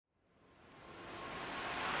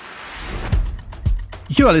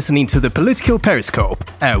You are listening to the Political Periscope,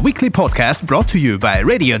 a weekly podcast brought to you by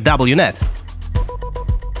Radio WNet.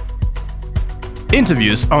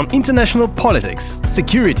 Interviews on international politics,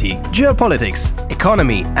 security, geopolitics,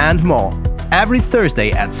 economy, and more. Every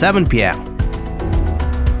Thursday at 7 p.m.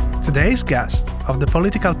 Today's guest of the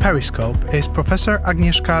Political Periscope is Professor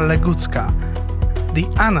Agnieszka Legucka, the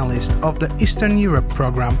analyst of the Eastern Europe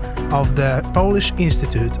program of the Polish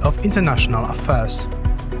Institute of International Affairs.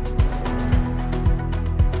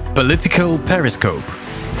 Political Periscope.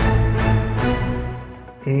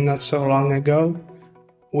 Not so long ago,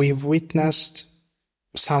 we've witnessed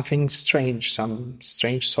something strange, some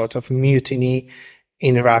strange sort of mutiny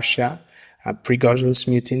in Russia, Prigozhin's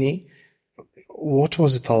mutiny. What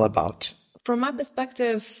was it all about? From my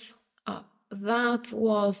perspective, that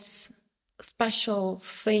was a special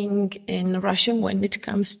thing in Russia when it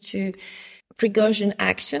comes to Prigozhin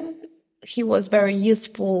action. He was very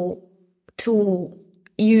useful tool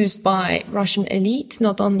used by Russian elite,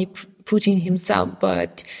 not only Putin himself,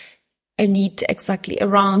 but elite exactly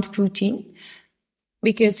around Putin,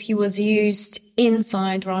 because he was used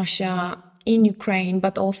inside Russia, in Ukraine,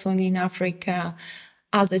 but also in Africa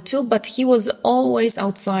as a tool. But he was always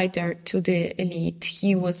outsider to the elite.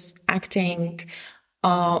 He was acting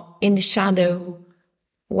in the shadow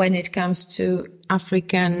when it comes to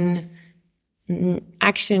African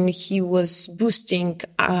action. He was boosting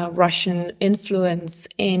Russian influence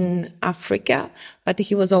in Africa, but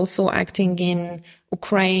he was also acting in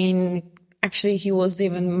Ukraine. Actually, he was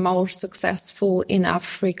even more successful in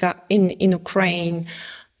Africa, in Ukraine,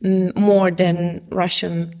 more than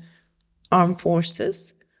Russian armed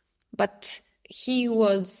forces. But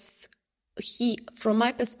from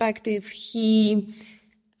my perspective, he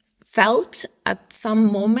felt at some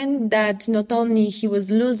moment that not only he was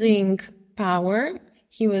losing power,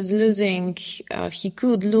 he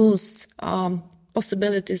could lose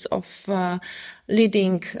possibilities of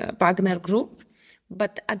leading Wagner Group,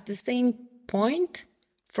 but at the same point,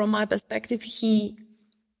 from my perspective, he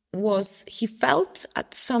felt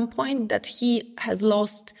at some point that he has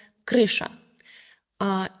lost Krysha.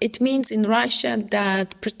 It means in Russia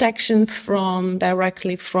that protection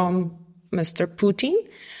directly from Mr. Putin.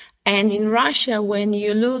 And in Russia, when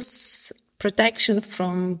you lose protection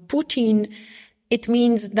from Putin, it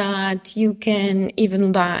means that you can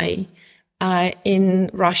even die in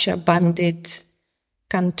Russia bandit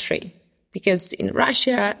country. Because in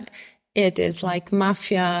Russia, it is like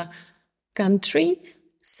mafia country.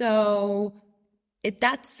 So in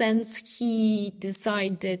that sense, he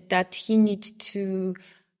decided that he needed to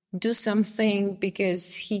do something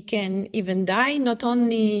because he can even die, not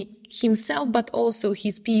only himself, but also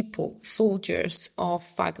his people, soldiers of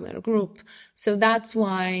Wagner Group. So that's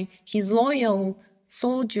why his loyal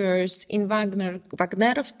soldiers in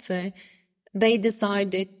Wagnerovцы, they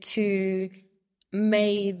decided to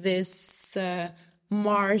make this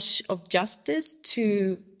march of justice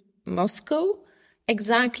to Moscow,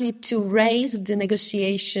 exactly to raise the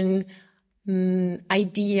negotiation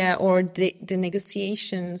idea or the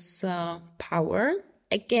negotiations power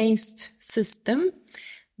against system,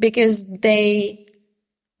 because they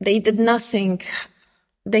did nothing,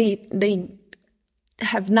 they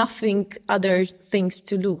have nothing other things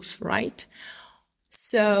to lose, right?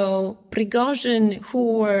 So Prigozhin,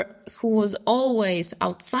 who was always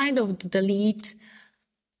outside of the elite,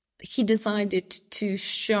 he decided to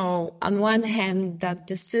show on one hand that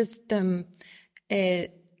the system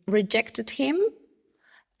rejected him,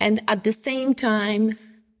 and at the same time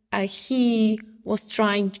he was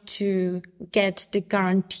trying to get the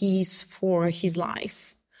guarantees for his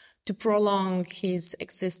life, to prolong his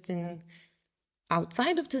existence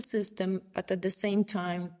outside of the system, but at the same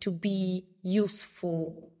time to be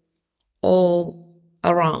useful all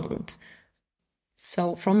around.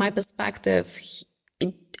 So from my perspective,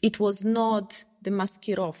 it was not the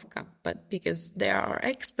maskirovka, but because there are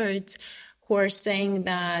experts who are saying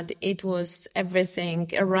that it was everything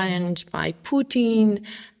arranged by Putin,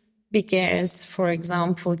 because, for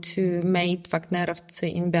example, to make Wagnerovцы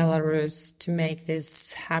in Belarus, to make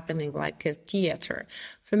this happening like a theater.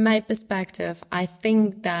 From my perspective, I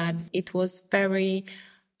think that it was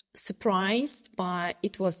surprise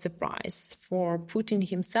for Putin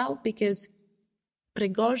himself, because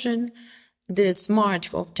Prigozhin, this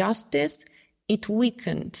march of justice, it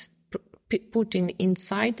weakened Putin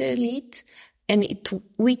inside the elite, and it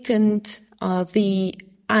weakened the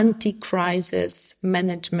anti-crisis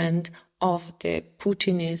management of the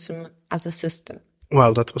Putinism as a system.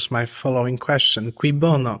 Well, that was my following question. Cui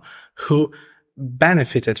bono? Who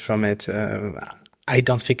benefited from it? I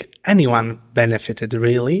don't think anyone benefited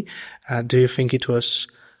really. Do you think it was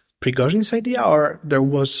Prigozhin's idea, or there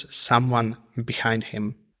was someone behind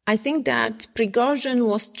him? I think that Prigozhin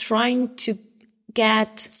was trying to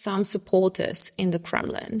get some supporters in the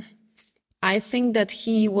Kremlin. I think that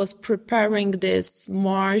he was preparing this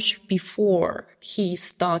march before he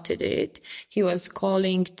started it. He was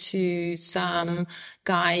calling to some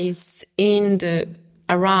guys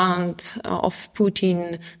around of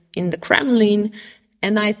Putin in the Kremlin.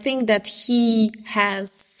 And I think that he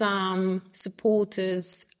has some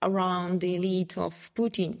supporters around the elite of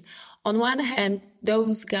Putin. On one hand,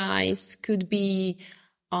 those guys could be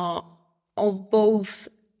of both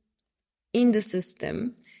in the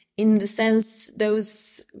system, in the sense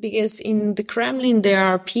because in the Kremlin there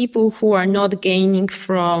are people who are not gaining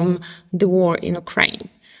from the war in Ukraine.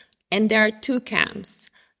 And there are two camps.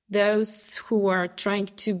 Those who are trying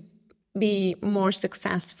to be more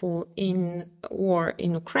successful in war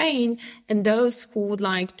in Ukraine and those who would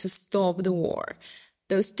like to stop the war.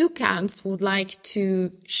 Those two camps would like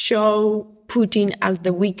to show Putin as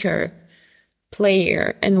the weaker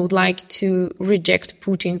player and would like to reject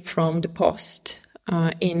Putin from the post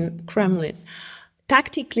in Kremlin.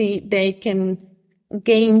 Tactically, they can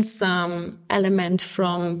gain some element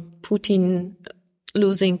from Putin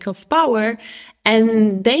losing of power,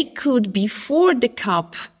 and they could, before the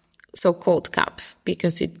CAP, so-called CAP,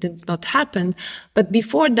 because it did not happen, but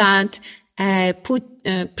before that,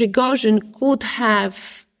 Prigozhin could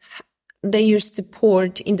have their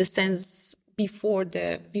support in the sense before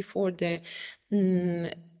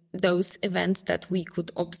those events that we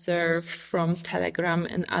could observe from Telegram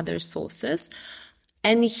and other sources.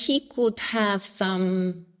 And he could have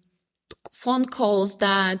some phone calls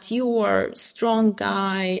that you are a strong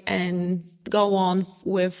guy and go on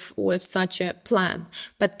with such a plan.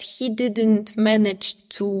 But he didn't manage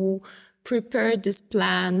to prepare this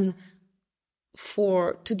plan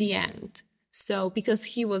to the end. So, because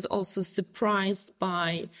he was also surprised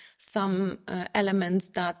by some elements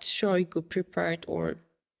that Shoigu prepared, or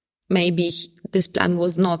maybe this plan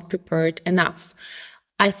was not prepared enough.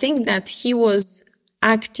 I think that he was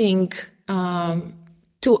acting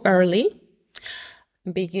too early,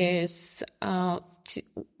 because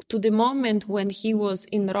to the moment when he was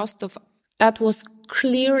in Rostov, that was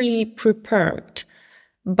clearly prepared.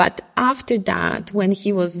 But after that, when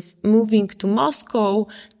he was moving to Moscow,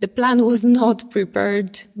 the plan was not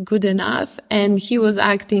prepared good enough, and he was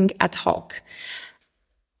acting ad hoc,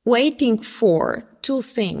 waiting for two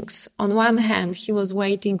things. On one hand, he was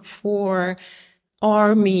waiting for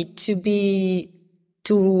army to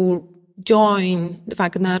join the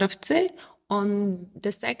Wagnerovцы. On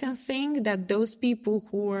the second thing, that those people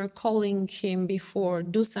who were calling him before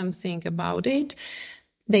do something about it,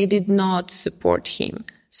 they did not support him.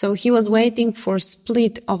 So he was waiting for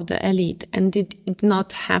split of the elite, and it did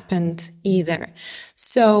not happen either.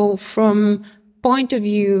 So from point of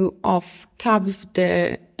view of CAP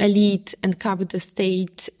the elite and CAP the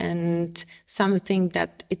state and something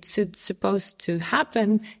that it's supposed to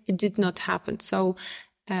happen, it did not happen. So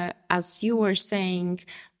as you were saying,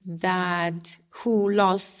 that who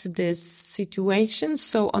lost this situation.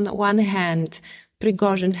 So on the one hand,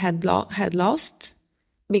 Prigozhin had lost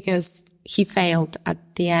because he failed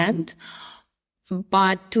at the end.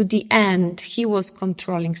 But to the end, he was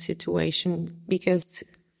controlling situation, because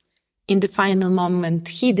in the final moment,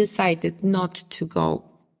 he decided not to go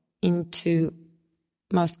into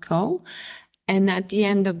Moscow. And at the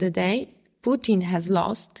end of the day, Putin has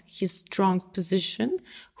lost his strong position,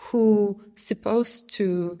 who supposed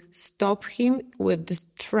to stop him with the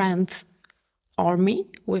strength army,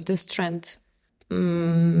 with the strength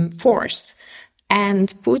force. And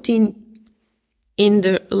Putin, in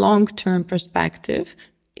the long-term perspective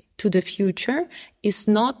to the future, is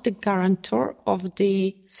not the guarantor of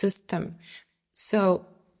the system. So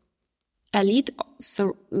elite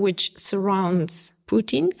which surrounds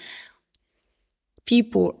Putin,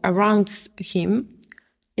 people around him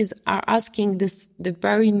are asking the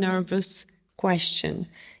very nervous question: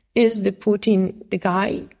 is the Putin the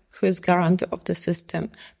guy who is guarantor of the system?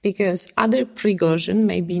 Because other Prigozhin,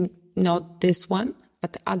 maybe not this one,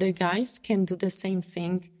 but other guys can do the same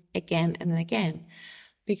thing again and again.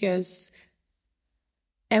 Because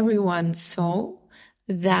everyone saw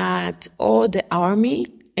that all the army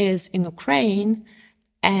is in Ukraine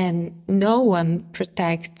and no one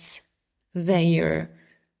protects their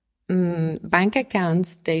bank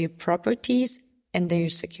accounts, their properties, and their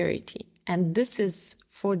security. And this is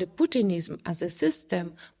for the Putinism as a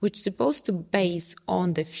system, which is supposed to base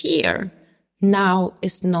on the fear, now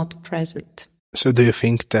is not present. So do you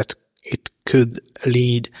think that it could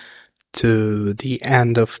lead to the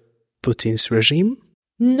end of Putin's regime?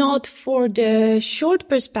 Not for the short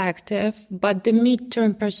perspective, but the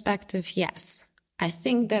midterm perspective, yes. I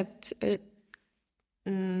think that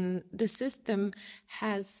the system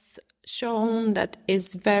has shown that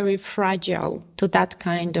is very fragile to that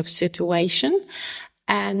kind of situation,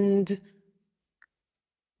 and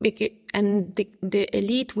the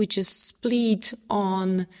elite, which is split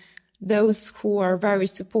on those who are very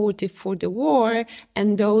supportive for the war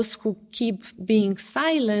and those who keep being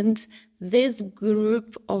silent, this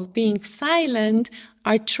group of being silent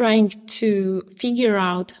are trying to figure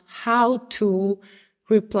out how to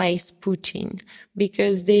replace Putin,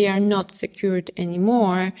 because they are not secured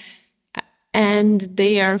anymore, and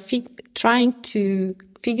they are trying to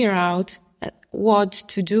figure out what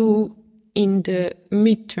to do in the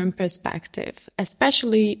midterm perspective.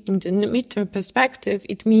 Especially in the midterm perspective,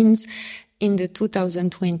 it means in the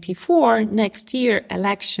 2024, next year,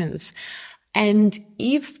 elections. And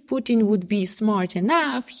if Putin would be smart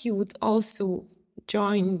enough, he would also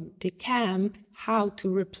join the camp how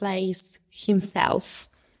to replace himself.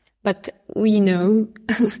 But we know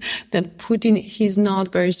that Putin, he's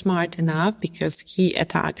not very smart enough because he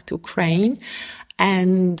attacked Ukraine.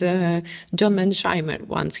 And John Mearsheimer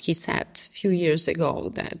once he said a few years ago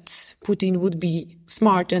that Putin would be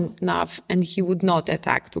smart enough and he would not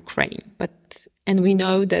attack Ukraine. And we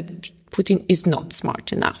know that Putin is not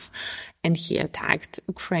smart enough, and he attacked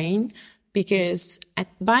Ukraine because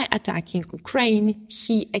by attacking Ukraine,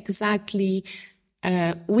 he exactly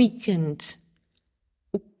weakened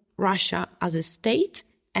Russia as a state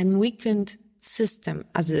and weakened system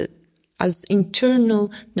as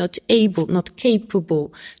internal, not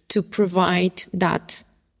capable to provide that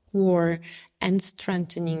war and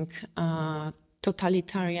strengthening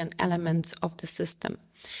totalitarian elements of the system.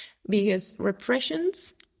 Because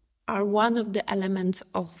repressions are one of the elements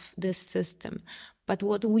of this system. But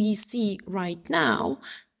what we see right now,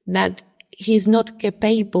 that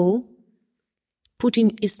Putin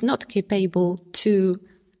is not capable to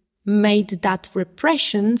make that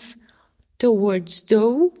repressions towards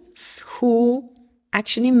those who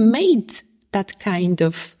actually made that kind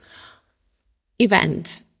of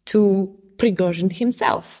event to Prigozhin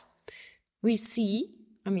himself. We see,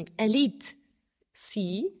 elite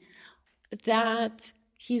see that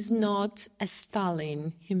he's not a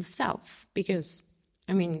Stalin himself, because,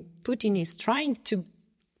 Putin is trying to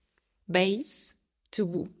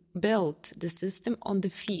build the system on the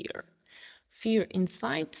fear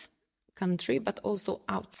inside country, but also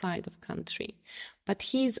outside of country. But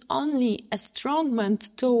he's only a strong man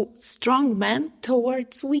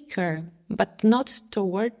towards weaker, but not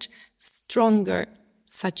toward stronger,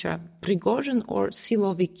 such as Prigozhin or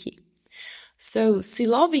Siloviki. So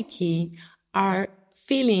Siloviki are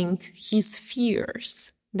feeling his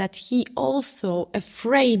fears, that he also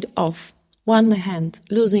afraid of one hand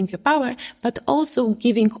losing power, but also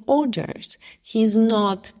giving orders. He's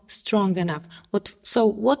not strong enough.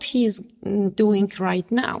 What he's doing right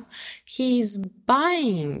now, he's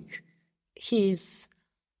buying his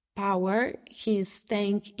power, he's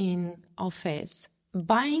staying in office,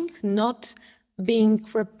 buying, not being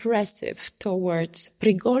repressive towards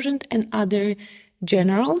Prigozhin and other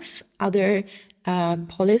generals, other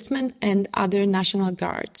policemen and other National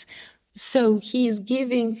Guards. So he's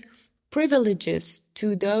giving privileges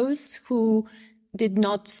to those who did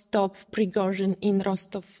not stop Prigozhin in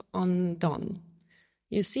Rostov-on-Don.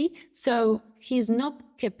 You see? So he's not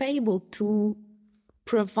capable to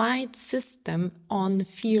provide system on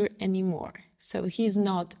fear anymore. So he's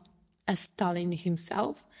not a Stalin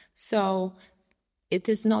himself. So it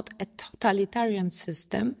is not a totalitarian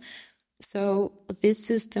system. So this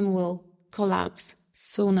system will collapse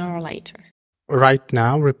sooner or later. Right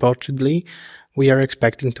now, reportedly, we are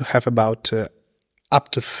expecting to have about up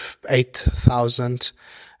to 8,000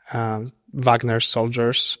 Wagner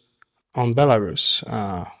soldiers on Belarus.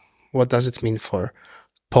 What does it mean for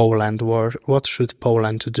Poland? What should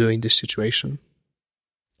Poland do in this situation?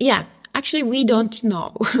 Yeah, actually, we don't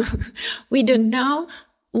know. We don't know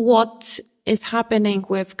what is happening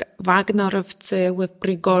with Wagnerovцы, with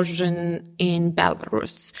Prigozhin in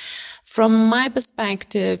Belarus. From my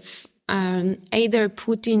perspective, either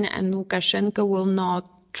Putin and Lukashenko will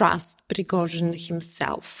not trust Prigozhin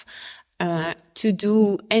himself to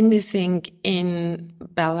do anything in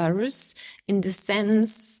Belarus, in the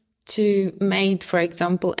sense to make, for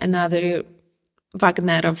example, another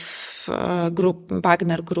Wagner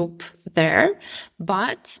group there.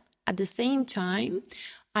 But at the same time,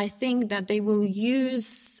 I think that they will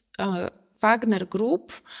use Wagner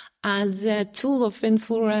group as a tool of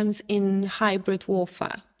influence in hybrid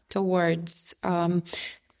warfare towards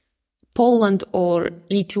Poland or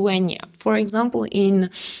Lithuania. For example, in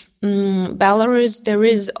Belarus, there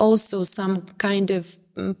is also some kind of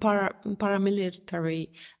paramilitary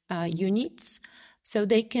units, so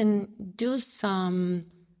they can do some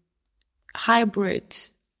hybrid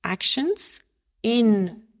actions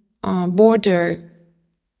in border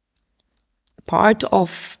part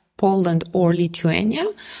of Poland or Lithuania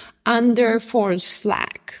under false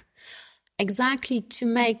flag, exactly to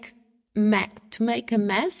make a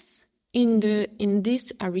mess in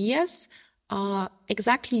these areas,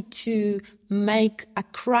 exactly to make a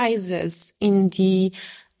crisis in the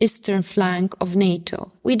eastern flank of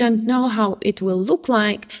NATO. We don't know how it will look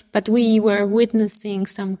like, but we were witnessing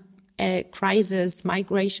some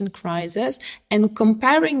migration crisis, and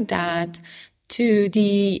comparing that to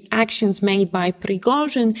the actions made by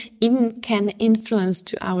Prigozhin, it can influence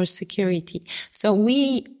to our security. So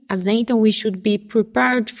we, as NATO, we should be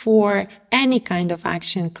prepared for any kind of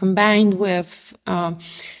action combined with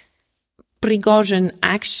Prigozhin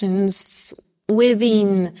actions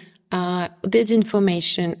within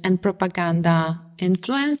disinformation and propaganda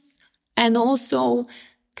influence, and also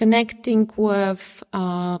connecting with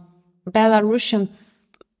Belarusian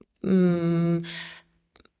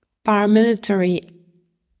paramilitary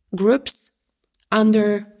groups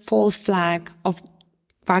under false flag of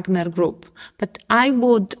Wagner Group. But I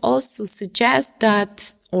would also suggest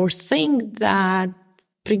that, or think that,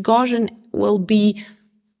 Prigozhin will be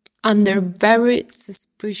under very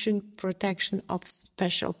suspicious protection of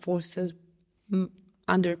special forces,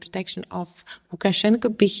 under protection of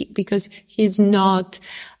Lukashenko, because he's not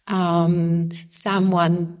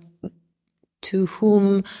someone to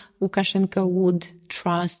whom Lukashenko would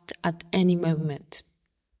trust at any moment.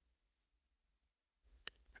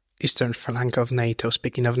 Eastern flank of NATO.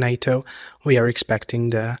 Speaking of NATO, we are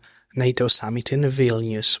expecting the NATO summit in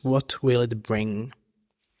Vilnius. What will it bring?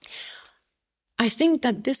 I think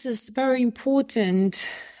that this is very important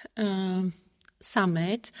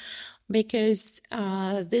summit, because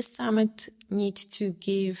this summit needs to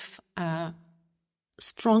give a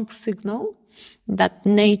strong signal that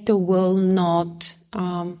NATO will not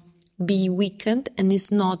be weakened and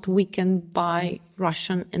is not weakened by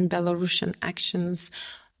Russian and Belarusian actions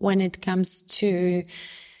when it comes to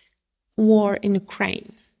war in Ukraine.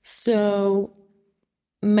 So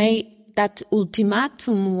that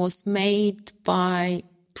ultimatum was made by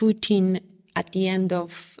Putin at the end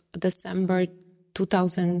of December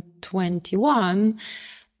 2021,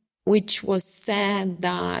 which was said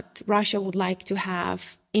that Russia would like to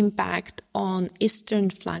have impact on eastern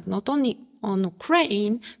flank, not only on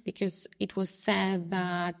Ukraine, because it was said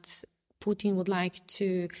that Putin would like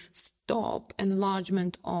to stop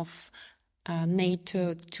enlargement of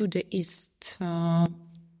NATO to the east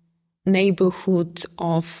neighborhood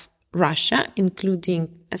of Russia, including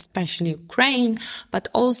especially Ukraine, but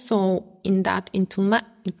also in that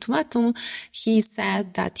ultimatum, he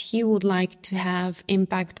said that he would like to have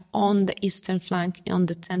impact on the eastern flank, on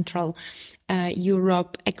the central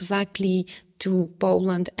Europe, exactly to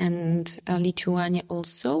Poland and Lithuania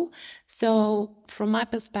also. So from my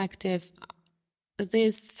perspective,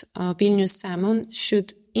 this Vilnius summit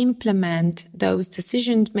should implement those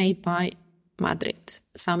decisions made by Madrid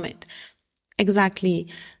summit. Exactly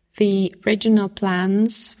the regional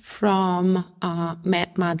plans from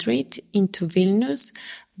Madrid into Vilnius,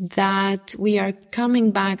 that we are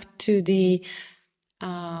coming back to the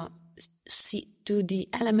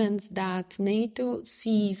elements that NATO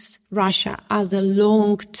sees Russia as a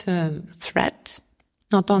long-term threat,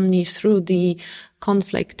 not only through the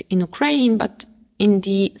conflict in Ukraine, but in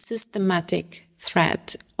the systematic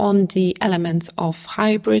threat on the elements of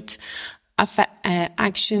hybrid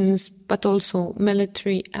actions, but also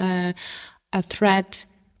military threat.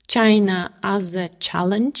 China as a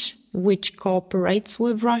challenge, which cooperates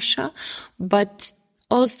with Russia, but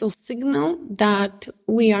also signal that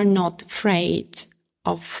we are not afraid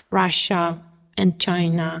of Russia and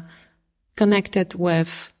China, connected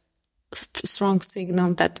with strong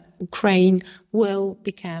signal that Ukraine will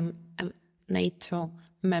become a NATO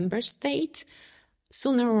member state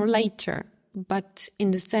sooner or later, but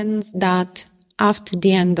in the sense that after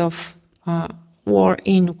the end of war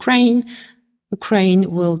in Ukraine,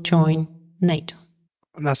 Ukraine will join NATO.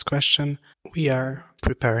 Last question. We are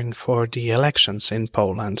preparing for the elections in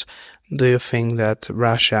Poland. Do you think that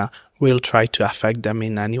Russia will try to affect them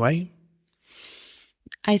in any way?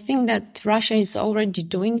 I think that Russia is already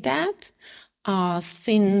doing that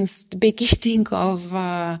since the beginning of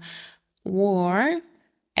war.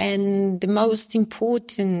 And the most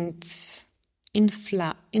important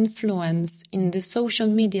influence in the social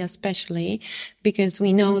media, especially because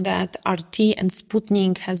we know that RT and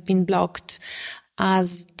Sputnik has been blocked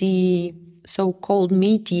as the so-called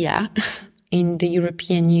media in the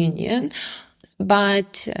European Union.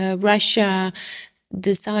 But Russia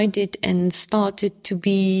decided and started to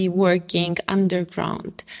be working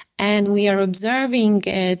underground. And we are observing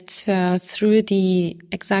it through the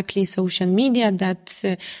exactly social media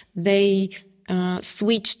that they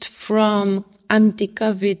switched from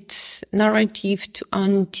anti-COVID narrative to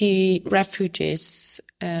anti-refugees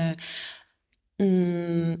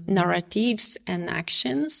narratives and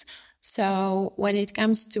actions. So when it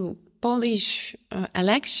comes to Polish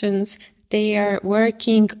elections, they are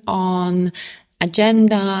working on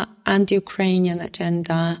anti-Ukrainian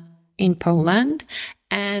agenda in Poland,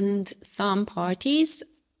 and some parties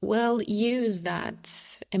will use that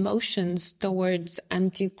emotions towards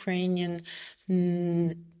anti-Ukrainian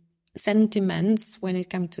sentiments when it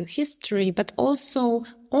comes to history, but also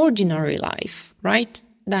ordinary life, right?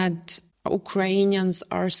 That Ukrainians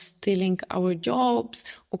are stealing our jobs,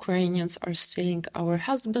 Ukrainians are stealing our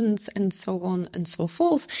husbands, and so on and so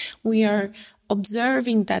forth. We are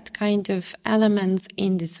observing that kind of elements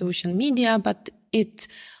in the social media, but it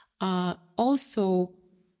also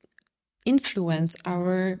influence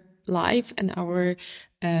our life and our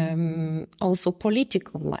also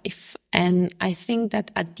political life. And I think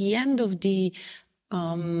that at the end of the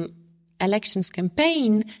elections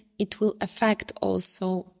campaign, it will affect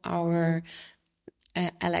also our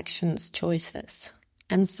elections choices.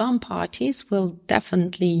 And some parties will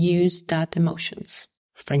definitely use that emotions.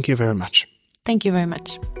 Thank you very much. Thank you very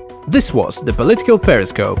much. This was the Political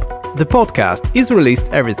Periscope. The podcast is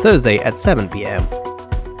released every Thursday at 7 p.m.